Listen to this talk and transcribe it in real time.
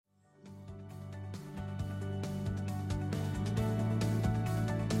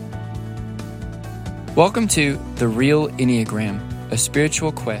Welcome to The Real Enneagram, a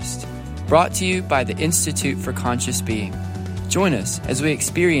spiritual quest, brought to you by the Institute for Conscious Being. Join us as we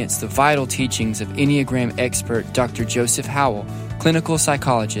experience the vital teachings of Enneagram expert Dr. Joseph Howell, clinical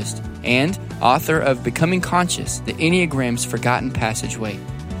psychologist, and author of Becoming Conscious, the Enneagram's Forgotten Passageway.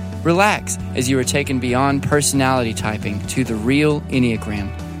 Relax as you are taken beyond personality typing to the real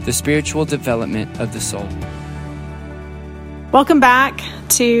Enneagram, the spiritual development of the soul. Welcome back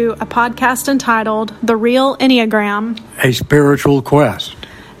to a podcast entitled The Real Enneagram, a spiritual quest.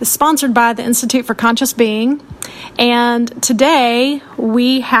 It's sponsored by the Institute for Conscious Being. And today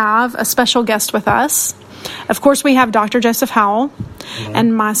we have a special guest with us. Of course, we have Dr. Joseph Howell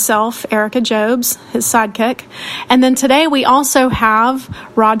and myself, Erica Jobes, his sidekick. And then today we also have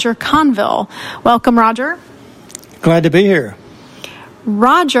Roger Conville. Welcome, Roger. Glad to be here.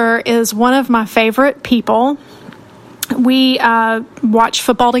 Roger is one of my favorite people. We watch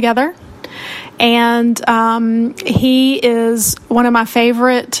football together, and he is one of my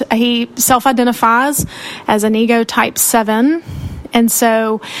favorite. He self-identifies as an ego type 7, and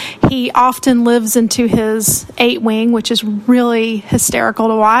so he often lives into his 8-wing, which is really hysterical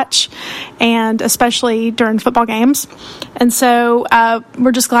to watch, and especially during football games. And so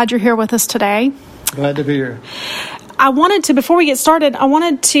we're just glad you're here with us today. Glad to be here. Before we get started, I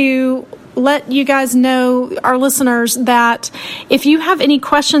wanted to let you guys know, our listeners, that if you have any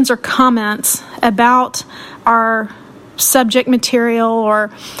questions or comments about our subject material, or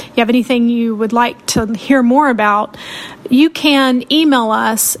you have anything you would like to hear more about, you can email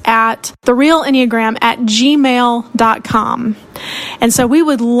us at therealenneagram@gmail.com. And so we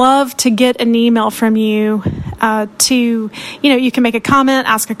would love to get an email from you you can make a comment,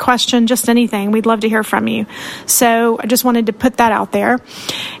 ask a question, just anything. We'd love to hear from you. So I just wanted to put that out there.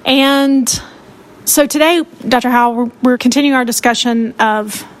 And so today, Dr. Howell, we're continuing our discussion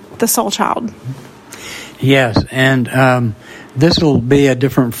of the soul child. Yes, and this will be a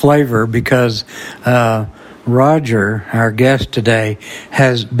different flavor because Roger, our guest today,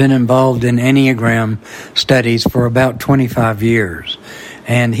 has been involved in Enneagram studies for about 25 years.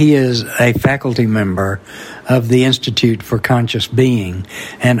 And he is a faculty member of the Institute for Conscious Being,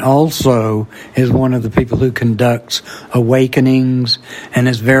 and also is one of the people who conducts awakenings and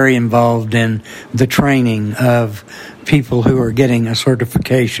is very involved in the training of people who are getting a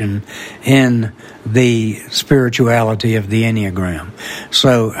certification in the spirituality of the Enneagram.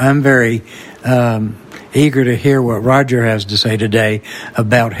 So I'm very eager to hear what Roger has to say today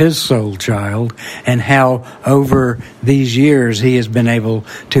about his soul child and how over these years he has been able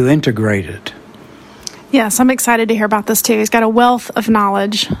to integrate it. Yes, I'm excited to hear about this too. He's got a wealth of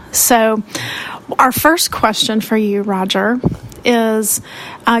knowledge. So our first question for you, Roger, is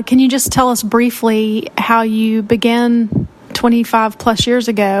can you just tell us briefly how you began 25 plus years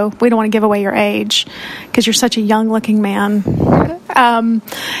ago? We don't want to give away your age because you're such a young looking man.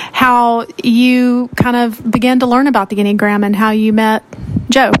 How you kind of began to learn about the Enneagram and how you met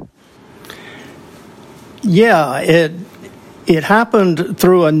Joe. Yeah, it happened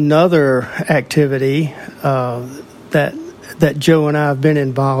through another activity that Joe and I have been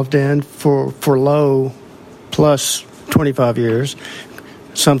involved in for low plus 25 years,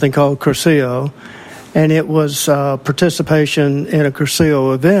 something called Cursillo. And it was participation in a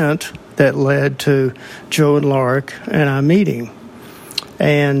Cursillo event that led to Joe and Lark and I meeting.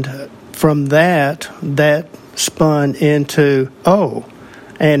 And from that spun into,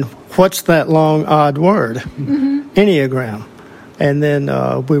 and what's that long, odd word? Mm-hmm. Enneagram. And then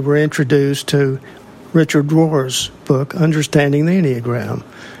we were introduced to Richard Rohr's book, Understanding the Enneagram.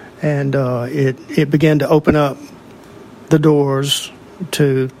 And it began to open up the doors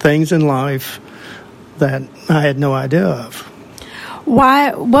to things in life that I had no idea of.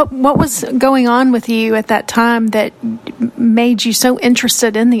 Why? What was going on with you at that time that made you so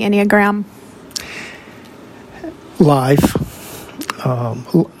interested in the Enneagram? Life. A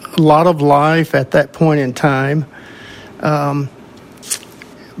lot of life at that point in time.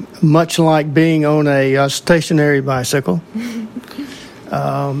 Much like being on a stationary bicycle.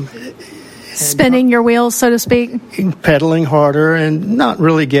 Spinning your wheels, so to speak. Pedaling harder and not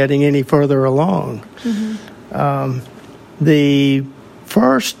really getting any further along. Mm-hmm. The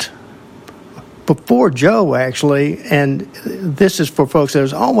first, before Joe actually, and this is for folks,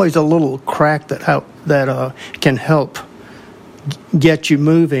 there's always a little crack that can help get you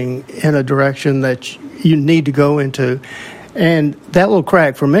moving in a direction that you need to go into. And that little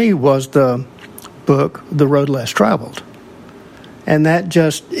crack for me was the book, The Road Less Traveled. And that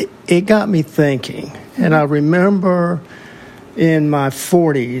just, it got me thinking. And I remember in my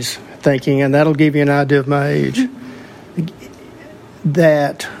 40s thinking, and that'll give you an idea of my age,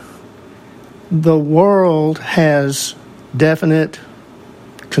 that the world has definite,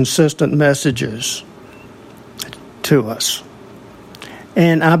 consistent messages to us.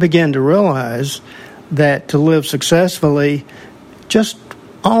 And I began to realize that to live successfully, just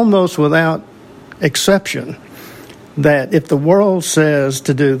almost without exception, that if the world says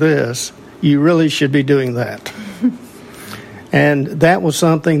to do this, you really should be doing that. And that was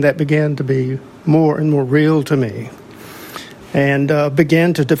something that began to be more and more real to me, and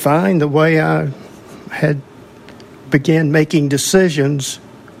began to define the way I had began making decisions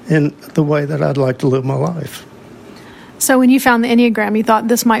in the way that I'd like to live my life. So when you found the Enneagram, you thought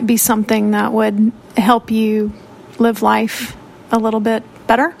this might be something that would help you live life a little bit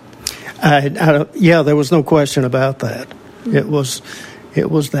better? Yeah, there was no question about that. Mm-hmm. It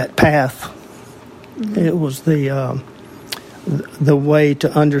was that path. Mm-hmm. It was the way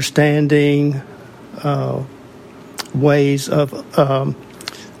to understanding ways of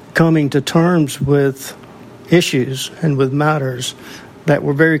coming to terms with issues and with matters that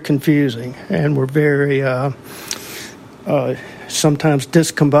were very confusing and were very sometimes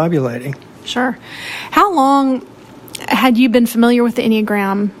discombobulating. Sure. How long had you been familiar with the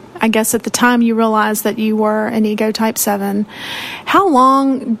Enneagram? I guess at the time you realized that you were an ego type 7. How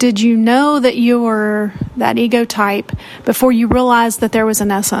long did you know that you were that ego type before you realized that there was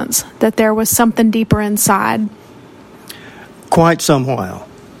an essence, that there was something deeper inside? Quite some while.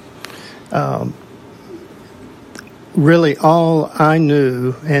 Really, all I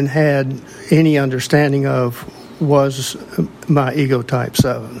knew and had any understanding of was my ego type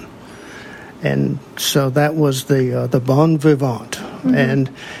 7. And so that was the bon vivant.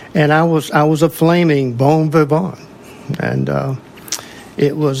 Mm-hmm. And I was a flaming bon vivant. And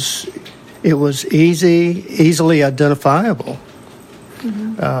it was easily identifiable.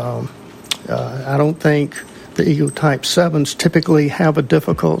 Mm-hmm. I don't think the ego type 7s typically have a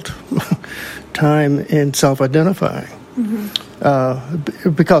difficult time in self-identifying. Mm-hmm.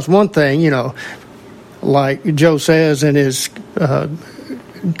 Because one thing, like Joe says in his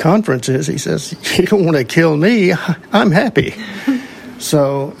conferences, he says, "You don't want to kill me, I'm happy."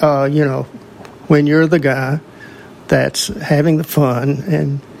 So, when you're the guy that's having the fun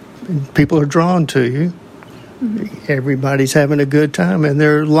and people are drawn to you, mm-hmm. everybody's having a good time and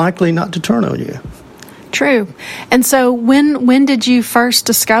they're likely not to turn on you. True. And so when did you first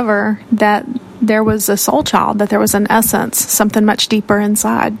discover that there was a soul child, that there was an essence, something much deeper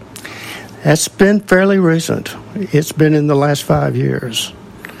inside? That's been fairly recent. It's been in the last 5 years.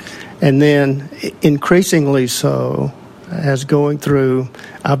 And then increasingly so as I've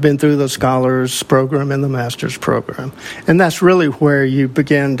been through the Scholars Program and the Master's Program. And that's really where you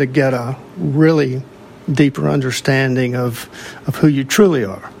begin to get a really deeper understanding of who you truly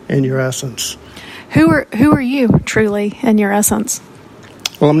are in your essence. Who are you truly in your essence?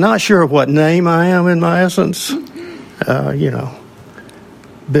 Well, I'm not sure what name I am in my essence.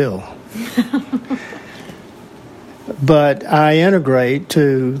 Bill. But I integrate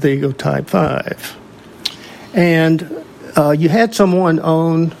to the ego type 5. And you had someone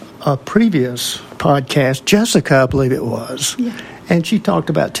on a previous podcast, Jessica, I believe it was, yeah. And she talked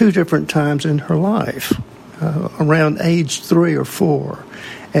about 2 different times in her life, around age 3 or 4,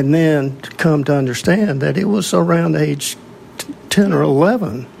 and then come to understand that it was around age 10 or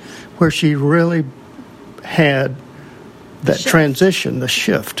 11 where she really had that transition, the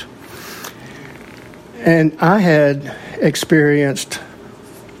shift. And I had experienced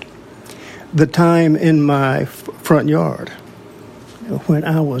the time in my front yard when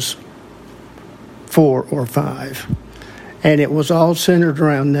I was 4 or 5. And it was all centered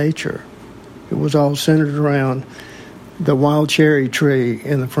around nature. It was all centered around the wild cherry tree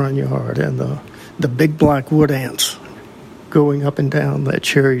in the front yard and the big black wood ants going up and down that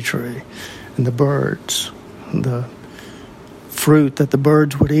cherry tree, and the birds, the fruit that the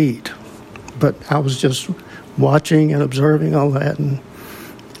birds would eat. But I was just watching and observing all that, and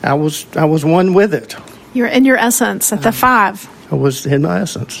I was one with it. You're in your essence at the 5. I was in my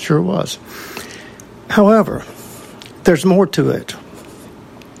essence, sure was. However, there's more to it.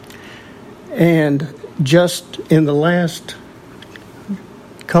 And just in the last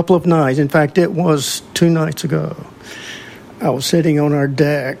couple of nights, in fact, it was 2 nights ago, I was sitting on our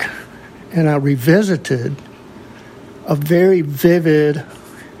deck, and I revisited a very vivid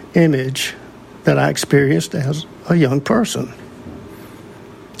image that I experienced as a young person.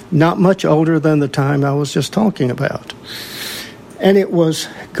 Not much older than the time I was just talking about. And it was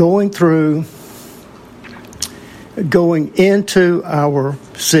going into our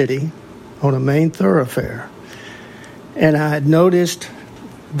city on a main thoroughfare. And I had noticed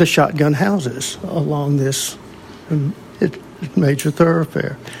the shotgun houses along this major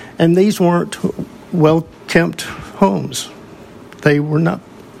thoroughfare. And these weren't well-kept homes. They were not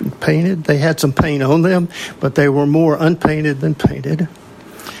painted. They had some paint on them, but they were more unpainted than painted.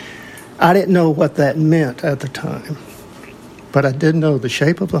 I didn't know what that meant at the time, but I did know the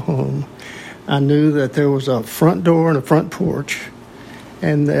shape of the home. I knew that there was a front door and a front porch,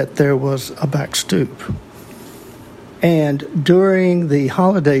 and that there was a back stoop. And during the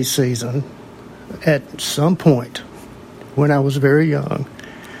holiday season, at some point when I was very young,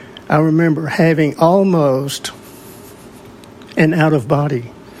 I remember having almost an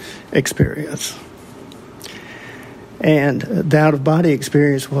out-of-body experience. And the out-of-body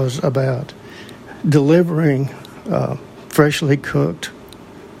experience was about delivering freshly cooked,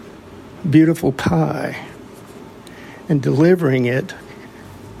 beautiful pie and delivering it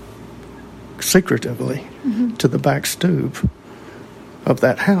secretively to the back stoop of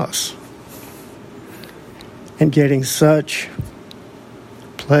that house, and getting such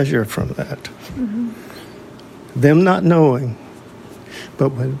pleasure from that. Them not knowing, but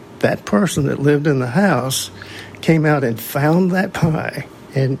when that person that lived in the house came out and found that pie,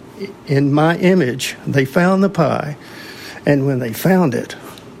 and in my image, they found the pie, and when they found it,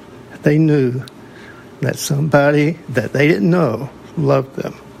 they knew that somebody that they didn't know loved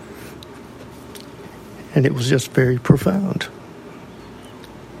them. And it was just very profound.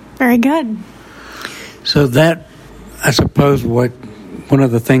 Very good. So that, I suppose, one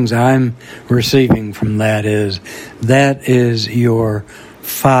of the things I'm receiving from that is your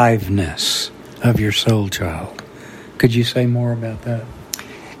fiveness of your soul child. Could you say more about that?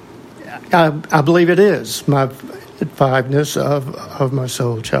 I believe it is my fiveness of my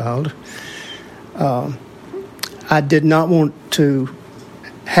soul child. I did not want to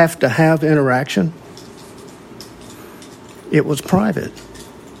have interaction. It was private.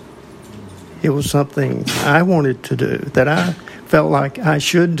 It was something I wanted to do, that I felt like I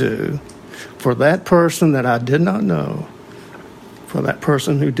should do for that person that I did not know, for that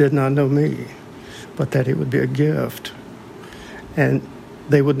person who did not know me, but that it would be a gift, and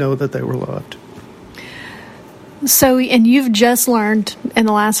they would know that they were loved. So, and you've just learned in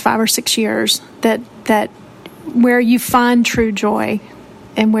the last 5 or 6 years that where you find true joy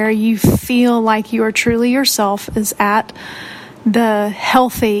and where you feel like you are truly yourself is at the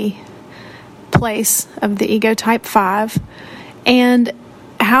healthy place of the ego type 5. And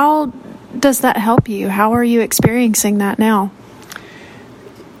how does that help you? How are you experiencing that now?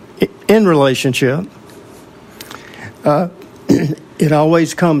 In relationship, it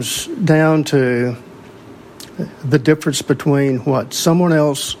always comes down to the difference between what someone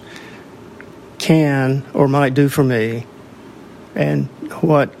else can or might do for me and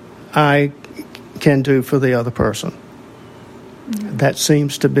what I can do for the other person. Mm-hmm. That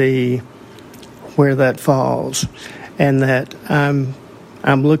seems to be where that falls, and that I'm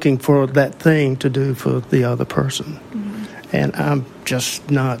looking for that thing to do for the other person. Mm-hmm. And I'm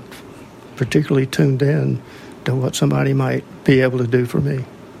just not particularly tuned in to what somebody might be able to do for me.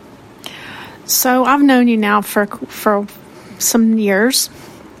 So I've known you now for some years,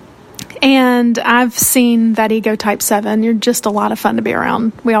 and I've seen that ego type 7. You're just a lot of fun to be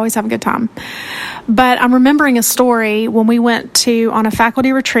around. We always have a good time. But I'm remembering a story when we went on a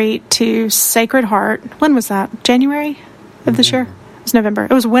faculty retreat to Sacred Heart. When was that? January of this year? It was November.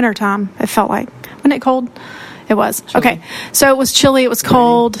 It was winter time, it felt like. Wasn't it cold? It was. Chilly. Okay. So it was chilly. It was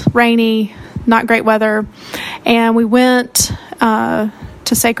cold, rainy, not great weather. And we went to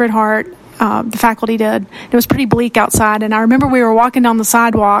Sacred Heart. The faculty did. It was pretty bleak outside, and I remember we were walking down the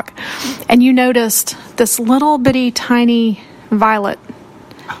sidewalk, and you noticed this little bitty tiny violet.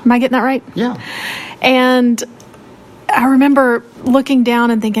 Am I getting that right? Yeah. And I remember looking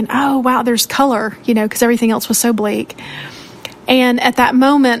down and thinking, oh, wow, there's color, because everything else was so bleak. And at that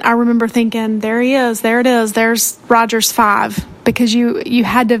moment, I remember thinking, there he is, there it is, there's Roger's 5, because you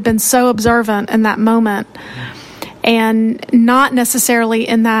had to have been so observant in that moment. And not necessarily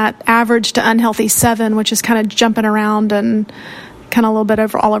in that average to unhealthy 7, which is kind of jumping around and kind of a little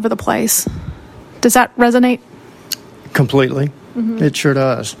bit all over the place. Does that resonate? Completely. Mm-hmm. It sure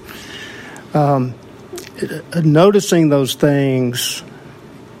does. Noticing those things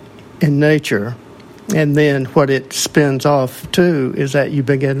in nature, and then what it spins off to is that you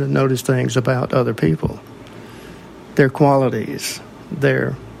begin to notice things about other people, their qualities,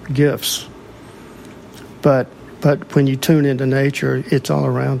 their gifts. But when you tune into nature, it's all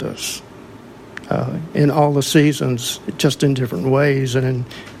around us. In all the seasons, just in different ways and in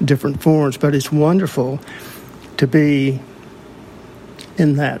different forms. But it's wonderful to be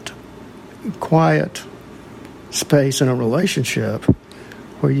in that quiet space in a relationship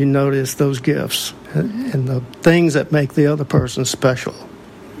where you notice those gifts and the things that make the other person special.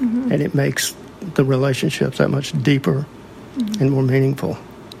 Mm-hmm. And it makes the relationships that much deeper and more meaningful.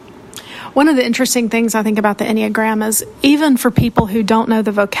 One of the interesting things I think about the Enneagram is even for people who don't know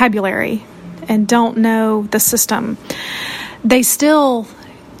the vocabulary and don't know the system, they still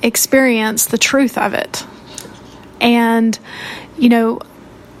experience the truth of it. And,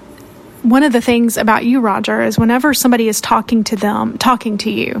 one of the things about you, Roger, is whenever somebody is talking to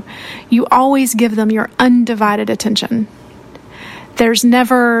you, you always give them your undivided attention. There's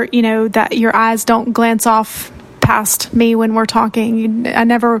never, that your eyes don't glance off past me when we're talking. I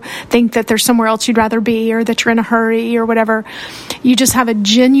never think that there's somewhere else you'd rather be or that you're in a hurry or whatever. You just have a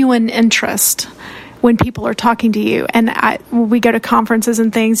genuine interest when people are talking to you. And when we go to conferences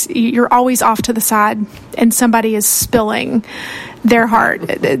and things, you're always off to the side and somebody is spilling their heart.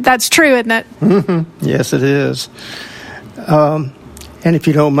 That's true, isn't it? Mm-hmm. Yes, it is. And if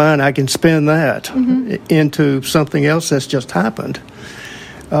you don't mind, I can spin that into something else that's just happened.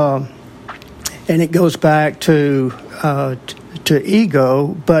 And it goes back to ego,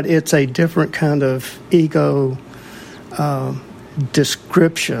 but it's a different kind of ego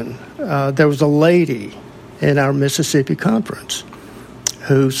description. There was a lady in our Mississippi conference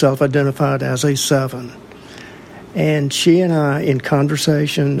who self-identified as a 7. And she and I, in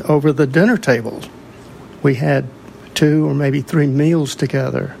conversation over the dinner table, we had 2 or maybe 3 meals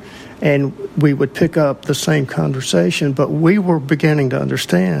together, and we would pick up the same conversation, but we were beginning to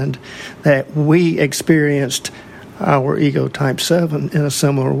understand that we experienced our ego type 7 in a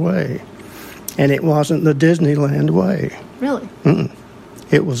similar way. And it wasn't the Disneyland way. Really?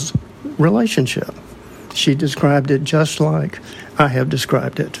 It was relationship. She described it just like I have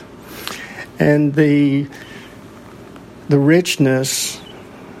described it. And the richness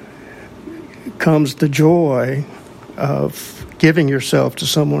comes the joy of giving yourself to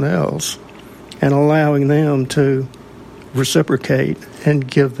someone else and allowing them to reciprocate and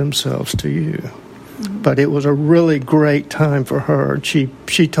give themselves to you. Mm-hmm. But it was a really great time for her. She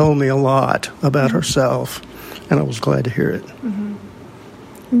told me a lot about herself, and I was glad to hear it. Mm-hmm.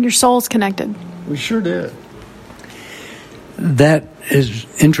 And your soul's connected. We sure did. That is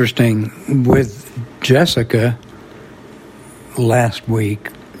interesting. With Jessica last week,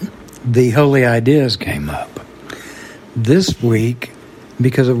 the holy ideas came up. This week,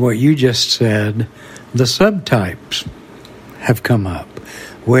 because of what you just said, the subtypes have come up,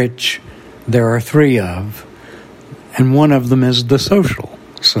 which there are 3 of, and one of them is the social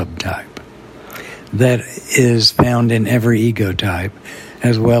subtype that is found in every ego type,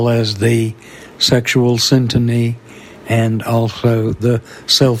 as well as the sexual syntony and also the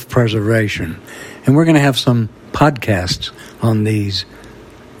self-preservation. And we're going to have some podcasts on these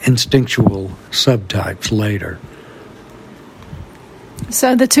instinctual subtypes later.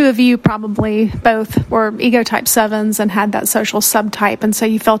 So the 2 of you probably both were ego type 7s and had that social subtype, and so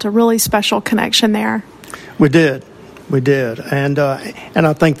you felt a really special connection there. We did, and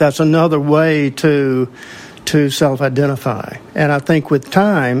I think that's another way to self-identify. And I think with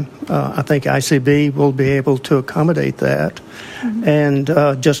time, I think ICB will be able to accommodate that, and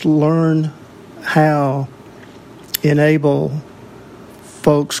just learn how enable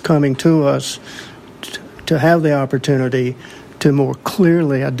folks coming to us to have the opportunity to more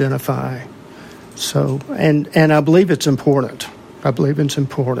clearly identify. So, and I believe it's important. I believe it's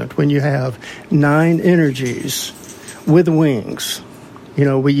important when you have 9 energies with wings.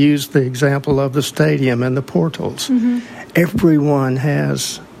 We use the example of the stadium and the portals. Mm-hmm. Everyone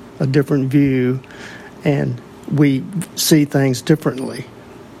has a different view, and we see things differently.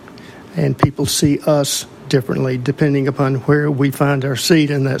 And people see us differently depending upon where we find our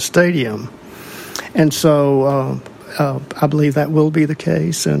seat in that stadium. And so I believe that will be the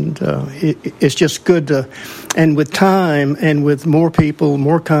case, and it's just good to, and with time and with more people,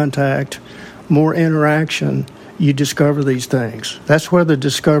 more contact, more interaction, you discover these things. That's where the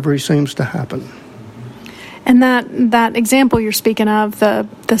discovery seems to happen. And that example you're speaking of,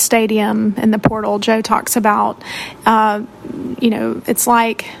 the stadium and the portal, Joe talks about, it's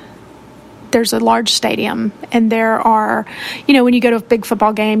like there's a large stadium, and there are, when you go to a big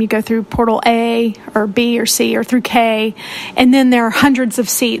football game, you go through portal A or B or C or through K, and then there are hundreds of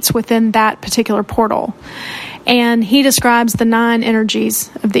seats within that particular portal. And he describes the 9 energies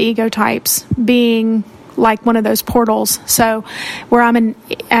of the ego types being like one of those portals. So where I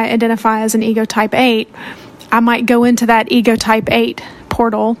identify as an ego type 8, I might go into that ego type 8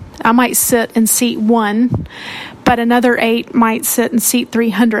 portal. I might sit in seat 1, but another 8 might sit in seat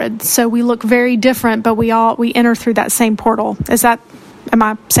 300. So we look very different, but we enter through that same portal. Am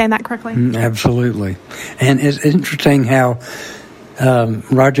I saying that correctly? Absolutely. And it's interesting how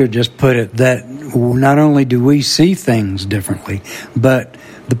Roger just put it that not only do we see things differently, but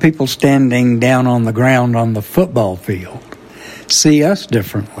the people standing down on the ground on the football field see us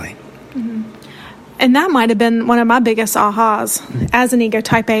differently. And that might have been one of my biggest ahas as an ego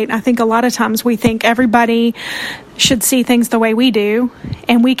type 8. I think a lot of times we think everybody should see things the way we do,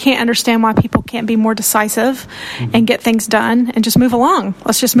 and we can't understand why people can't be more decisive and get things done and just move along.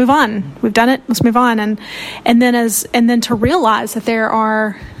 Let's just move on. We've done it. Let's move on. And then to realize that there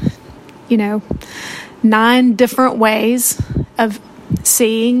are, 9 different ways of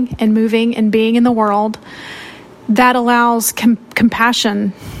seeing and moving and being in the world, that allows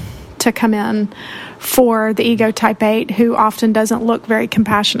compassion to come in for the ego type 8, who often doesn't look very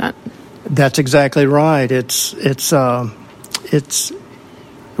compassionate. That's exactly right. It's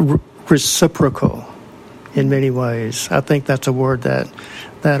reciprocal in many ways. I think that's a word that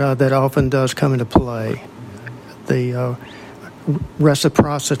often does come into play. The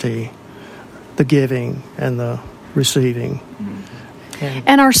reciprocity, the giving and the receiving.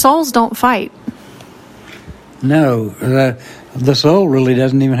 And our souls don't fight. No, the soul really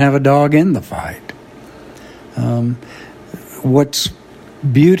doesn't even have a dog in the fight. What's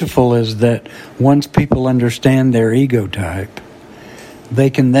beautiful is that once people understand their ego type, they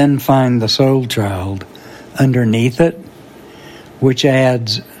can then find the soul child underneath it, which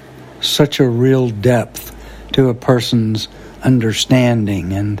adds such a real depth to a person's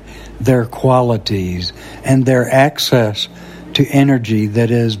understanding and their qualities and their access to energy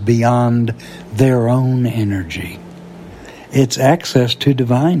that is beyond their own energy. It's access to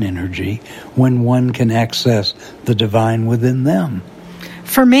divine energy when one can access the divine within them.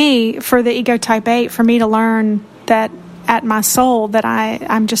 For me, for the ego type 8, for me to learn that at my soul that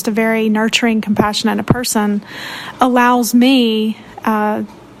I'm just a very nurturing, compassionate person, allows me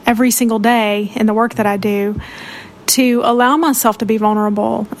every single day in the work that I do to allow myself to be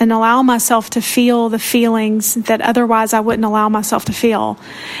vulnerable and allow myself to feel the feelings that otherwise I wouldn't allow myself to feel,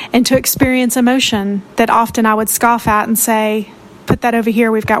 and to experience emotion that often I would scoff at and say, put that over here,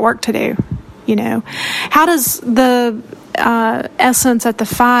 we've got work to do. How does the essence at the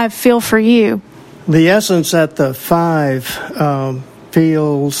 5 feel for you? The essence at the 5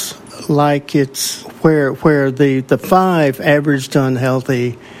 feels like it's where the 5 averaged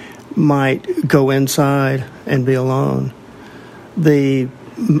unhealthy might go inside and be alone.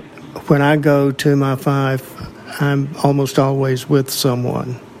 When I go to my 5, I'm almost always with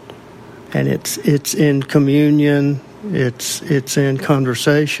someone, and it's in communion, it's in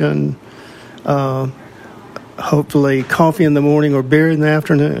conversation, hopefully coffee in the morning or beer in the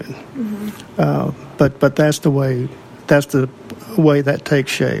afternoon. But that's the way that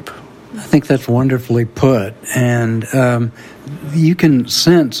takes shape. I think that's wonderfully put, and you can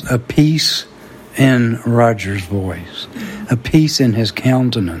sense a peace in Roger's voice, a peace in his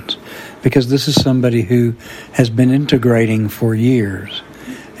countenance, because this is somebody who has been integrating for years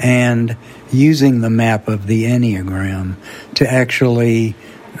and using the map of the Enneagram to actually,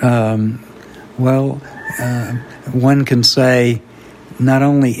 one can say, not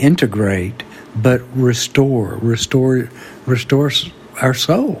only integrate, but restore our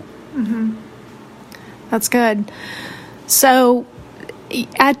soul. That's good. So,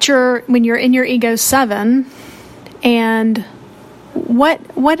 when you're in your ego 7, and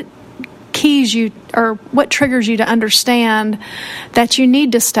what keys you, or what triggers you to understand that you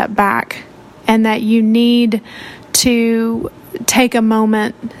need to step back and that you need to take a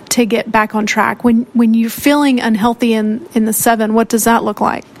moment to get back on track? When you're feeling unhealthy in the 7, what does that look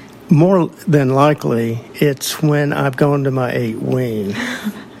like? More than likely, it's when I've gone to my 8 wing.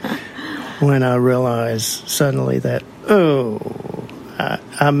 When I realize suddenly that,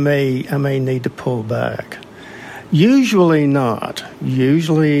 I may need to pull back. Usually not.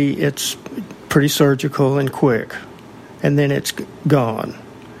 Usually it's pretty surgical and quick, and then it's gone.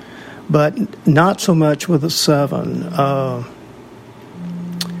 But not so much with a 7.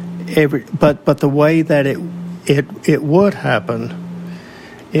 But the way that it would happen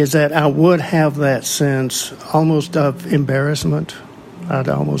is that I would have that sense almost of embarrassment.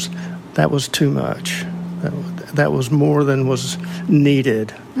 That was too much. That was more than was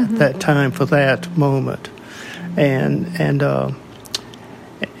needed at that time for that moment, and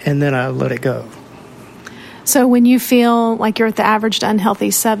then I let it go. So when you feel like you're at the averaged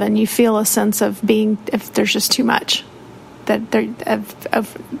unhealthy 7, you feel a sense of being, if there's just too much, that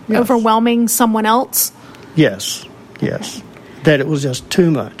of overwhelming someone else. Yes. That it was just too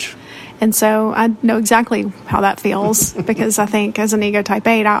much. And so I know exactly how that feels because I think as an ego type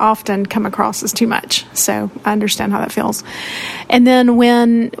 8, I often come across as too much. So I understand how that feels. And then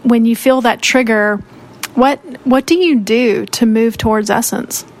when you feel that trigger, What do you do to move towards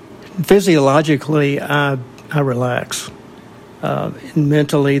essence? Physiologically, I relax.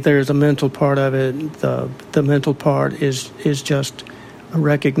 Mentally, there's a mental part of it. The mental part is just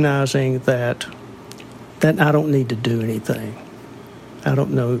recognizing that I don't need to do anything. I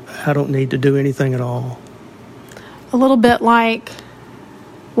don't need to do anything at all. A little bit like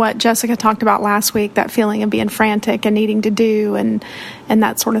what Jessica talked about last week, that feeling of being frantic and needing to do and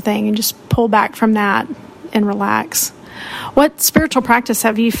that sort of thing, and just pull back from that and relax. What spiritual practice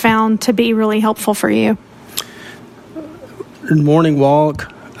have you found to be really helpful for you? Morning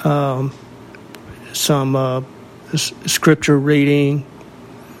walk, some scripture reading,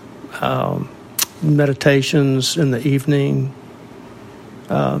 meditations in the evening.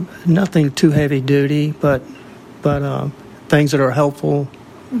 Nothing too heavy duty, but things that are helpful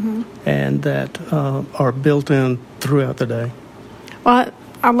and that are built in throughout the day. Well,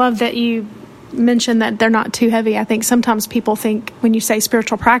 I love that you mentioned that they're not too heavy. I think sometimes people think when you say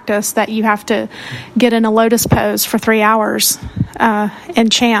spiritual practice that you have to get in a lotus pose for 3 hours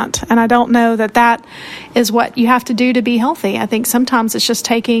and chant. And I don't know that is what you have to do to be healthy. I think sometimes it's just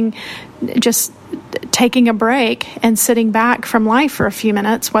taking a break and sitting back from life for a few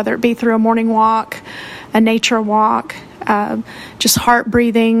minutes, whether it be through a morning walk, a nature walk, just heart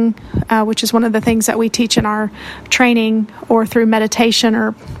breathing, which is one of the things that we teach in our training, or through meditation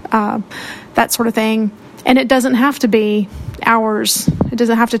or that sort of thing. And it doesn't have to be hours. It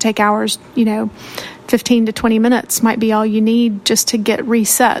doesn't have to take hours. 15 to 20 minutes might be all you need just to get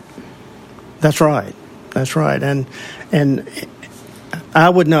reset. That's right. And I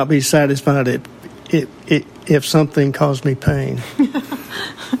would not be satisfied if something caused me pain.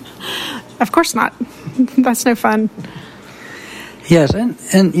 Of course not. That's no fun. Yes,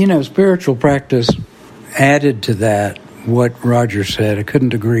 and spiritual practice added to that what Roger said. I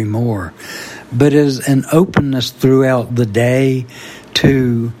couldn't agree more. But is an openness throughout the day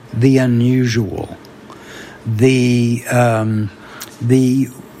to the unusual, the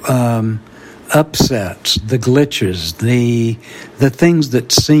upsets, the glitches, the things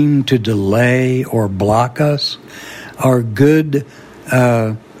that seem to delay or block us are good,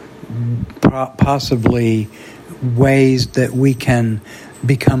 possibly ways that we can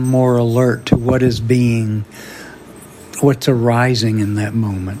become more alert to what's arising in that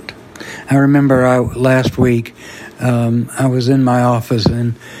moment. I remember last week I was in my office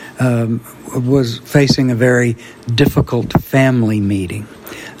and was facing a very difficult family meeting.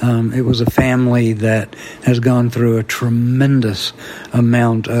 It was a family that has gone through a tremendous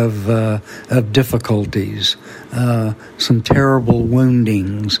amount of difficulties, some terrible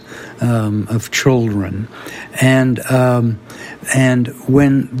woundings of children, and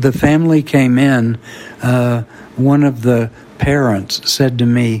when the family came in, one of the parents said to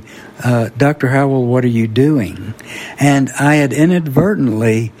me, "Dr. Howell, what are you doing?" And I had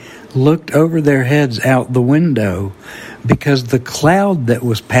inadvertently looked over their heads out the window because the cloud that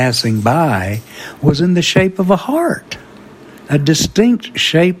was passing by was in the shape of a heart, a distinct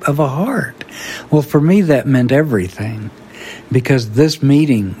shape of a heart. Well, for me, that meant everything, because this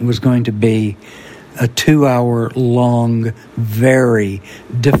meeting was going to be a 2-hour-long, very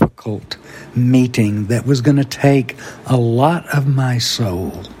difficult meeting that was going to take a lot of my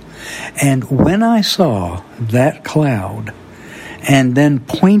soul. And when I saw that cloud and then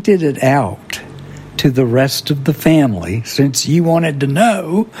pointed it out to the rest of the family, since you wanted to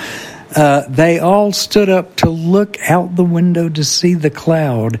know, they all stood up to look out the window to see the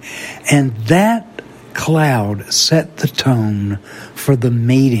cloud, and that cloud set the tone for the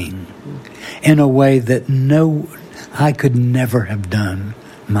meeting in a way that I could never have done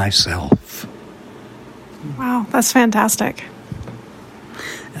myself. Wow, that's fantastic.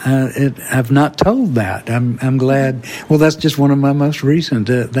 I've not told that. I'm glad. Well, that's just one of my most recent.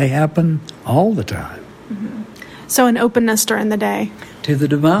 They happen all the time. Mm-hmm. So an openness during the day to the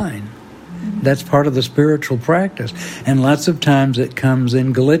divine. Mm-hmm. That's part of the spiritual practice. And lots of times it comes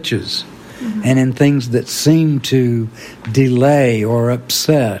in glitches and in things that seem to delay or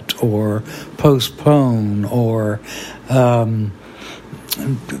upset or postpone or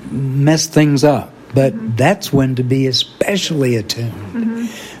mess things up. But that's when to be especially attuned,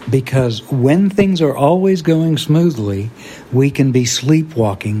 because when things are always going smoothly, we can be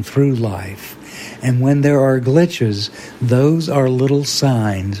sleepwalking through life. And when there are glitches, those are little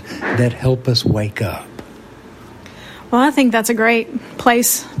signs that help us wake up. Well, I think that's a great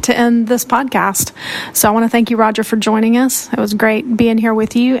place to end this podcast. So I want to thank you, Roger, for joining us. It was great being here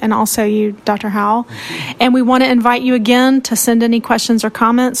with you, and also you, Dr. Howell. And we want to invite you again to send any questions or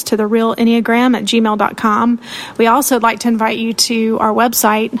comments to therealenneagram@gmail.com. We also would like to invite you to our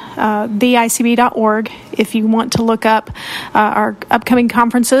website, theicb.org. If you want to look up our upcoming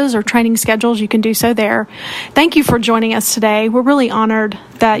conferences or training schedules, you can do so there. Thank you for joining us today. We're really honored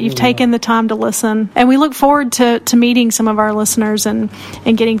that you've taken the time to listen, and we look forward to meeting some of our listeners and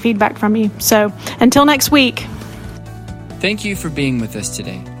getting feedback from you. So until next week. Thank you for being with us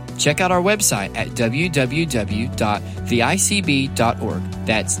today. Check out our website at www.theicb.org.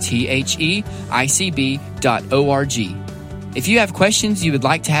 That's THEICB.org. If you have questions you would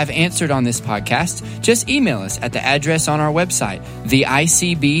like to have answered on this podcast, just email us at the address on our website,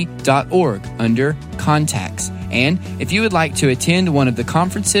 theicb.org, under Contacts. And if you would like to attend one of the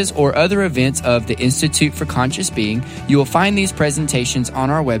conferences or other events of the Institute for Conscious Being, you will find these presentations on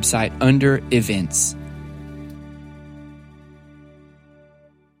our website under Events.